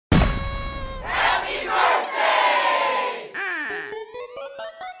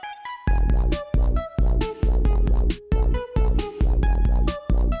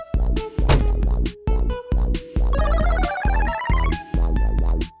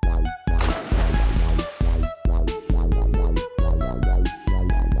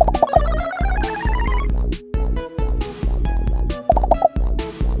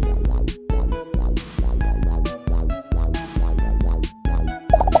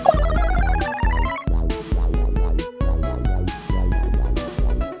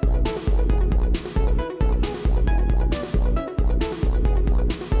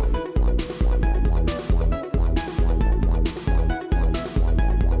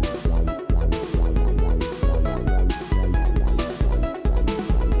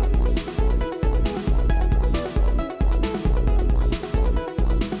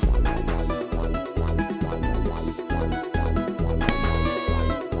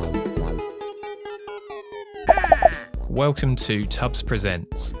welcome to Tubbz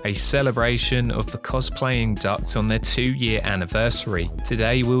Presents, a celebration of the cosplaying ducks on their 2-year anniversary.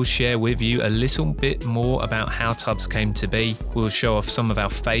 Today we'll share with you a little bit more about how Tubbz came to be, we'll show off some of our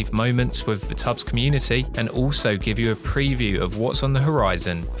fave moments with the Tubbz community, and also give you a preview of what's on the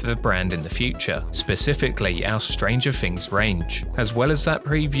horizon for the brand in the future, specifically our Stranger Things range. As well as that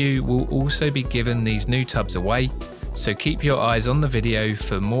preview, we'll also be giving these new Tubbz away, so keep your eyes on the video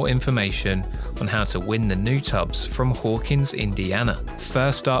for more information on how to win the new Tubbz from Hawkins, Indiana.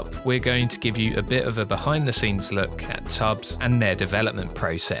 First up, we're going to give you a bit of a behind the scenes look at Tubbz and their development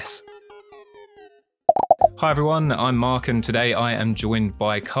process. Hi everyone, I'm Mark and today I am joined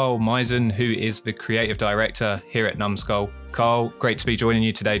by Carl Meisen, who is the creative director here at Numskull. Carl, great to be joining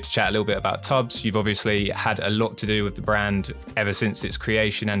you today to chat a little bit about Tubbz. You've obviously had a lot to do with the brand ever since its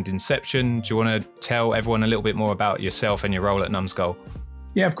creation and inception. Do you want to tell everyone a little bit more about yourself and your role at Numskull?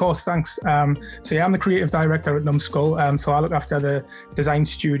 Yeah, of course, thanks. So yeah, I'm the creative director at Numskull. So I look after the design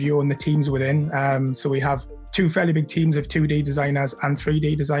studio and the teams within. So we have two fairly big teams of 2D designers and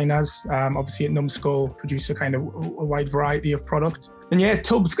 3D designers. Obviously at Numskull, produce a kind of a wide variety of product. And yeah,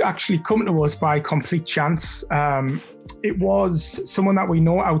 Tubbz actually come to us by complete chance. It was someone that we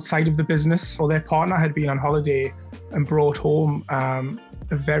know outside of the business, or their partner had been on holiday and brought home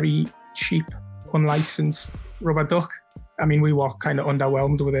a very cheap, unlicensed rubber duck. I mean, we were kind of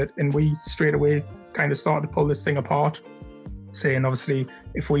underwhelmed with it, and we straight away kind of started to pull this thing apart, saying obviously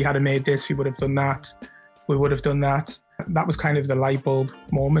if we had made this, we would have done that. We would have done that. That was kind of the light bulb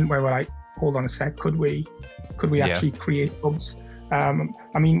moment where we're like, hold on a sec, could we actually create Tubbz?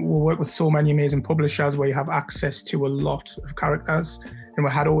 I mean, we'll work with so many amazing publishers where you have access to a lot of characters, and we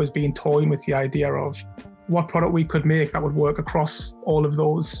had always been toying with the idea of what product we could make that would work across all of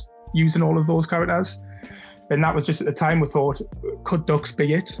those, using all of those characters. And that was just at the time we thought, could ducks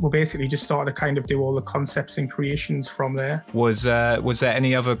be it? We basically just started to kind of do all the concepts and creations from there. Was there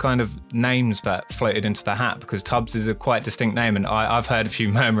any other kind of names that floated into the hat? Because Tubbz is a quite distinct name, and I've heard a few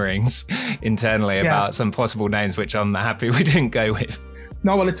murmurings internally about some possible names, which I'm happy we didn't go with.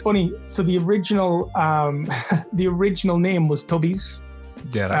 No, well, it's funny. So the original name was Tubbz.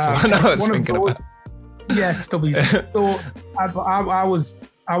 Yeah, that's what I was thinking about. Yeah, it's Tubbz. So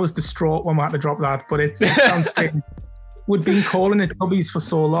I was distraught when we had to drop that, but it sounds strange. We'd been calling it Tubbz for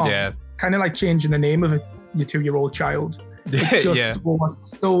so long. Yeah. Kind of like changing the name of your 2-year-old child. It just we were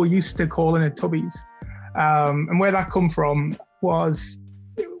so used to calling it Tubbz. And where that come from was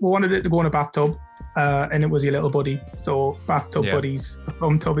we wanted it to go in a bathtub, and it was your little buddy. So bathtub buddies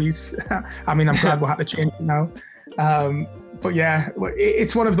from Tubbz. I mean, I'm glad we had to change it now. But yeah,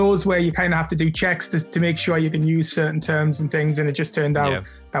 it's one of those where you kind of have to do checks to make sure you can use certain terms and things, and it just turned out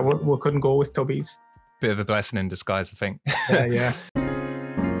that we couldn't go with Tubbz. Bit of a blessing in disguise, I think. Yeah.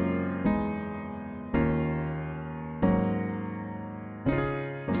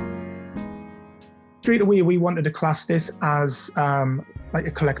 Straight away, we wanted to class this as like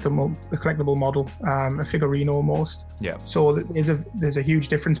a collectible model, a figurine almost. Yeah. So there's a huge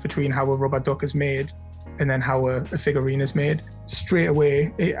difference between how a rubber duck is made and then how a figurine is made. Straight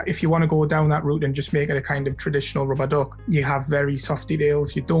away, if you want to go down that route and just make it a kind of traditional rubber duck, you have very soft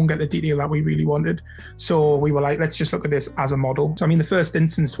details. You don't get the detail that we really wanted. So we were like, let's just look at this as a model. So I mean, the first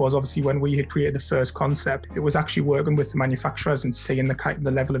instance was obviously when we had created the first concept. It was actually working with the manufacturers and seeing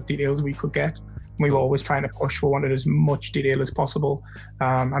the level of details we could get. We were always trying to push. We wanted as much detail as possible.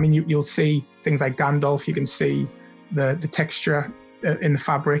 I mean, you'll see things like Gandalf. You can see the texture in the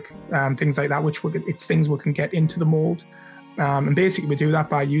fabric, things like that, it's things we can get into the mold. And basically we do that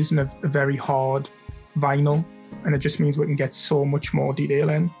by using a very hard vinyl, and it just means we can get so much more detail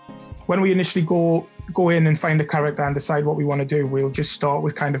in. When we initially go in and find a character and decide what we want to do, we'll just start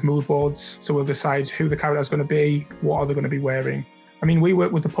with kind of mood boards. So we'll decide who the character is going to be, what are they going to be wearing. I mean, we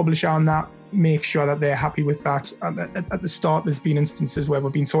work with the publisher on that, make sure that they're happy with that. At the start, there's been instances where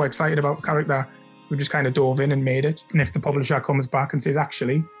we've been so excited about a character, we just kind of dove in and made it. And if the publisher comes back and says,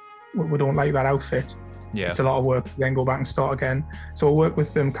 actually, we don't like that outfit, it's a lot of work, then go back and start again. So we'll work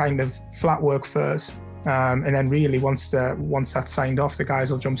with them kind of flat work first. And then really once that's signed off, the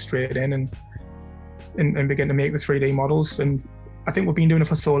guys will jump straight in and begin to make the 3D models. And I think we've been doing it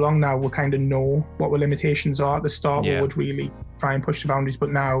for so long now, we kind of know what our limitations are. At the start, we would really try and push the boundaries, but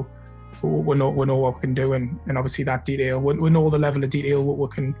now we know what we can do. And obviously that detail, we know the level of detail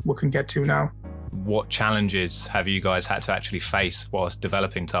what we can get to now. What challenges have you guys had to actually face whilst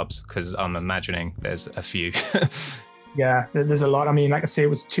developing Tubbz? Because I'm imagining there's a few. Yeah, there's a lot. I mean, like I say, it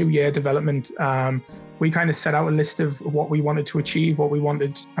was 2-year development. We kind of set out a list of what we wanted to achieve, what we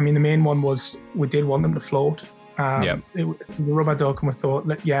wanted. I mean, the main one was we did want them to float. It was a rubber duck, and we thought,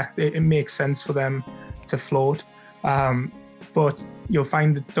 it makes sense for them to float. But you'll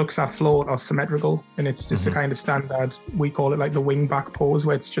find the ducks that float are symmetrical, and it's just a kind of standard. We call it like the wing back pose,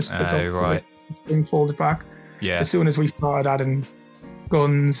 where it's just the duck wings folded back. Yeah. As soon as we started adding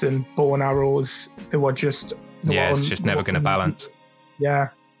guns and bow and arrows, they were just it's just never going to balance. Yeah.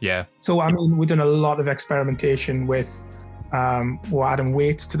 Yeah. So I mean, we've done a lot of experimentation with we're adding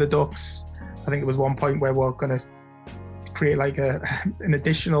weights to the ducks. I think there was one point where we're going to create like an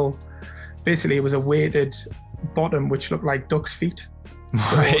additional. Basically, it was a weighted bottom which looked like duck's feet.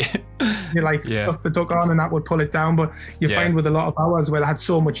 So right. You like tuck the duck on and that would pull it down. But you find with a lot of ours where they had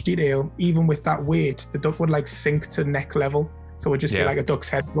so much detail, even with that weight, the duck would like sink to neck level. So it would just be like a duck's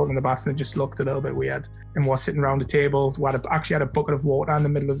head floating in the bath, and it just looked a little bit weird. And we're sitting around the table. We actually had a bucket of water in the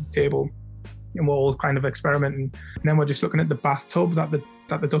middle of the table, and we're all kind of experimenting. And then we're just looking at the bathtub that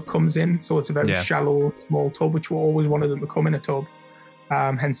the duck comes in. So it's a very shallow, small tub, which we always wanted them to come in a tub.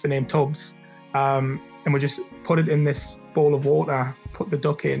 Hence the name Tubbz. And we just put it in this bowl of water, put the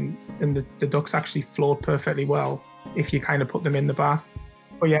duck in, and the ducks actually float perfectly well if you kind of put them in the bath.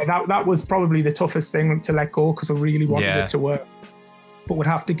 But yeah, that was probably the toughest thing to let go, because we really wanted it to work. But we'd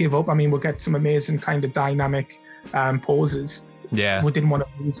have to give up. I mean, we'll get some amazing kind of dynamic poses. Yeah. We didn't want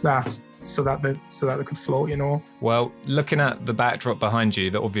to lose that so that they could float, you know. Well, looking at the backdrop behind you,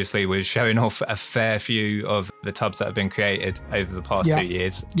 that obviously was showing off a fair few of the Tubbz that have been created over the past 2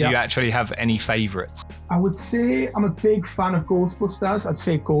 years. Do you actually have any favourites? I would say I'm a big fan of Ghostbusters. I'd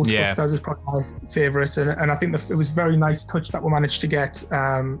say Ghostbusters is probably my favourite. And I think it was a very nice touch that we managed to get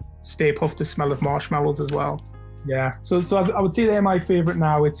Stay Puft to smell of marshmallows as well. Yeah. So I would say they're my favourite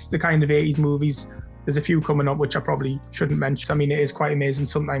now. It's the kind of 80s movies. There's a few coming up which I probably shouldn't mention. I mean, it is quite amazing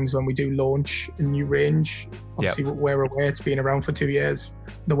sometimes when we do launch a new range. Obviously, we're aware it's been around for 2 years.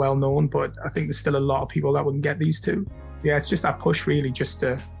 They're well known, but I think there's still a lot of people that wouldn't get these two. Yeah, it's just that push really, just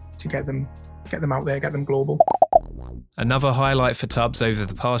to get them out there, get them global. Another highlight for Tubbz over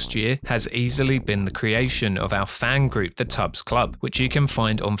the past year has easily been the creation of our fan group, the Tubbz Club, which you can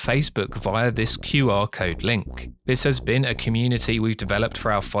find on Facebook via this QR code link. This has been a community we've developed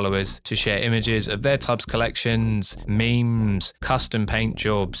for our followers to share images of their Tubbz collections, memes, custom paint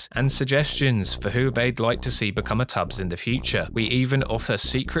jobs, and suggestions for who they'd like to see become a Tubbz in the future. We even offer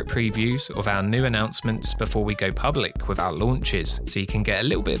secret previews of our new announcements before we go public with our launches, so you can get a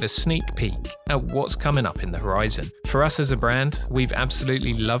little bit of a sneak peek at what's coming up in the horizon. For us as a brand, we've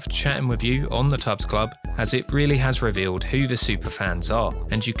absolutely loved chatting with you on the Tubbz Club, as it really has revealed who the superfans are,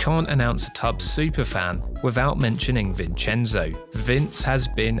 and you can't announce a Tubbz superfan without mentioning Vincenzo. Vince has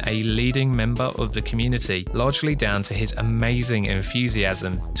been a leading member of the community, largely down to his amazing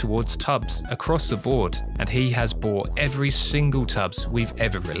enthusiasm towards Tubbz across the board, and he has bought every single Tubbz we've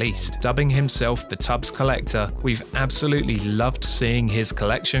ever released. Dubbing himself the Tubbz Collector, we've absolutely loved seeing his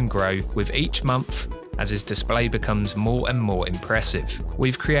collection grow with each month as his display becomes more and more impressive.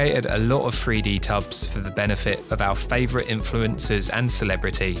 We've created a lot of 3D Tubbz for the benefit of our favourite influencers and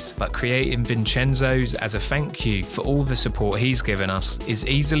celebrities, but creating Vincenzo's as a thank you for all the support he's given us is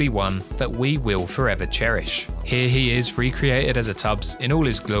easily one that we will forever cherish. Here he is recreated as a Tubbz in all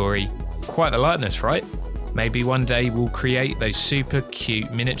his glory. Quite the likeness, right? Maybe one day we'll create those super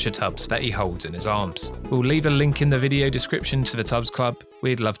cute miniature Tubbz that he holds in his arms. We'll leave a link in the video description to the Tubbz Club.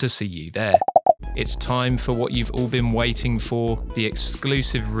 We'd love to see you there. It's time for what you've all been waiting for, the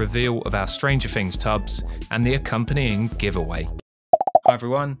exclusive reveal of our Stranger Things Tubbz and the accompanying giveaway. Hi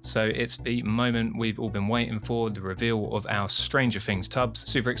everyone, so it's the moment we've all been waiting for, the reveal of our Stranger Things Tubbz.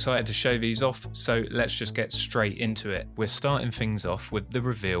 Super excited to show these off, so let's just get straight into it. We're starting things off with the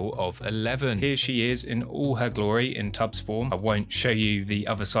reveal of 11. Here she is in all her glory in Tubbz form. I won't show you the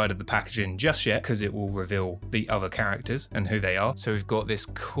other side of the packaging just yet because it will reveal the other characters and who they are. So we've got this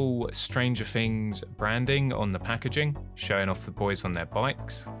cool Stranger Things branding on the packaging, showing off the boys on their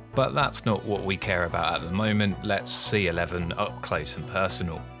bikes. But that's not what we care about at the moment. Let's see 11 up close and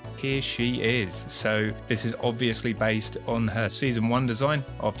personal. Here she is. So this is obviously based on her season 1 design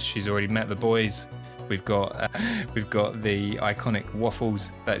after she's already met the boys. We've got the iconic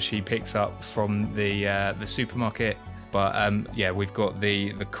waffles that she picks up from the supermarket. But yeah, we've got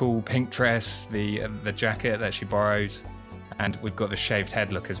the cool pink dress, the jacket that she borrows, and we've got the shaved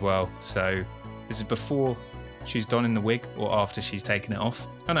head look as well. So this is before she's donning the wig or after she's taken it off?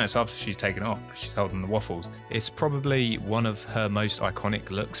 Oh no, it's after she's taken it off. She's holding the waffles. It's probably one of her most iconic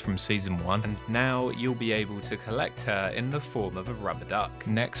looks from season 1, and now you'll be able to collect her in the form of a rubber duck.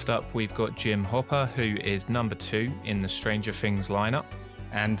 Next up, we've got Jim Hopper, who is number 2 in the Stranger Things lineup.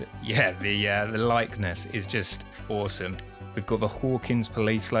 And yeah, the likeness is just awesome. We've got the Hawkins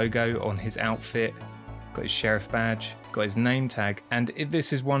police logo on his outfit. got his sheriff badge, got his name tag, and if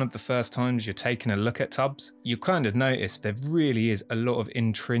this is one of the first times you're taking a look at Tubbz, you kind of notice there really is a lot of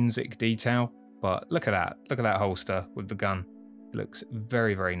intrinsic detail. But look at that holster with the gun. It looks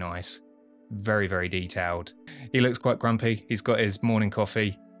very, very nice, very, very detailed. He looks quite grumpy. He's got his morning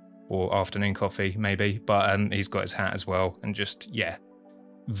coffee, or afternoon coffee maybe, but he's got his hat as well, and just, yeah,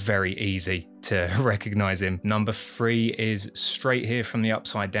 very easy to recognize him. Number 3 is straight here from the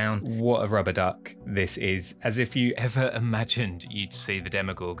upside down. What a rubber duck this is. As if you ever imagined you'd see the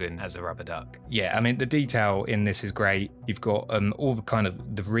Demogorgon as a rubber duck. Yeah, I mean, the detail in this is great. You've got all the kind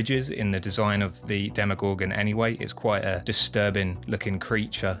of the ridges in the design of the Demogorgon anyway. It's quite a disturbing looking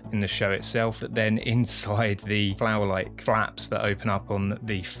creature in the show itself. But then inside the flower-like flaps that open up on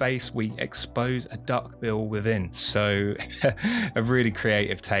the face, we expose a duck bill within. So a really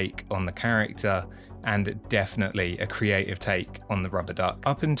creative take on the character, and definitely a creative take on the rubber duck.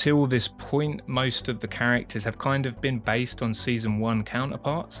 Up until this point, most of the characters have kind of been based on season 1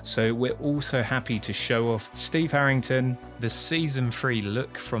 counterparts, so we're also happy to show off Steve Harrington, the season 3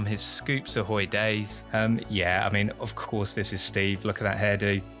 look from his Scoops Ahoy days. Yeah, I mean, of course this is Steve, look at that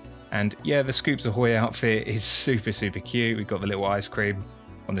hairdo. And yeah, the Scoops Ahoy outfit is super, super cute. We've got the little ice cream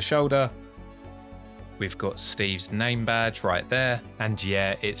on the shoulder. We've got Steve's name badge right there. And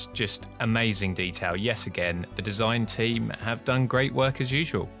yeah, it's just amazing detail. Yes, again, the design team have done great work as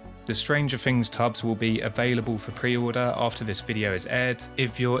usual. The Stranger Things Tubbz will be available for pre-order after this video is aired.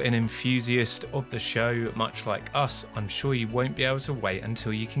 If you're an enthusiast of the show, much like us, I'm sure you won't be able to wait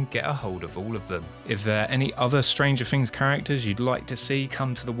until you can get a hold of all of them. If there are any other Stranger Things characters you'd like to see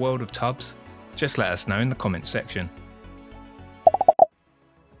come to the world of Tubbz, just let us know in the comments section.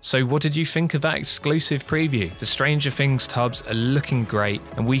 So what did you think of that exclusive preview? The Stranger Things Tubbz are looking great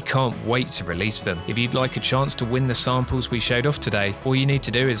and we can't wait to release them. If you'd like a chance to win the samples we showed off today, all you need to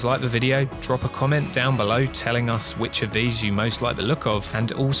do is like the video, drop a comment down below telling us which of these you most like the look of,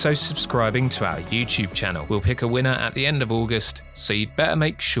 and also subscribing to our YouTube channel. We'll pick a winner at the end of August, so you'd better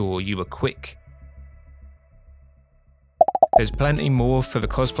make sure you were quick. There's plenty more for the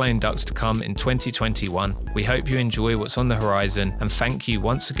cosplaying ducks to come in 2021. We hope you enjoy what's on the horizon, and thank you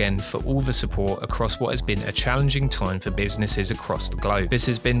once again for all the support across what has been a challenging time for businesses across the globe. This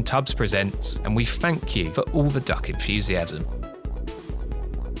has been Tubbz Presents, and we thank you for all the duck enthusiasm.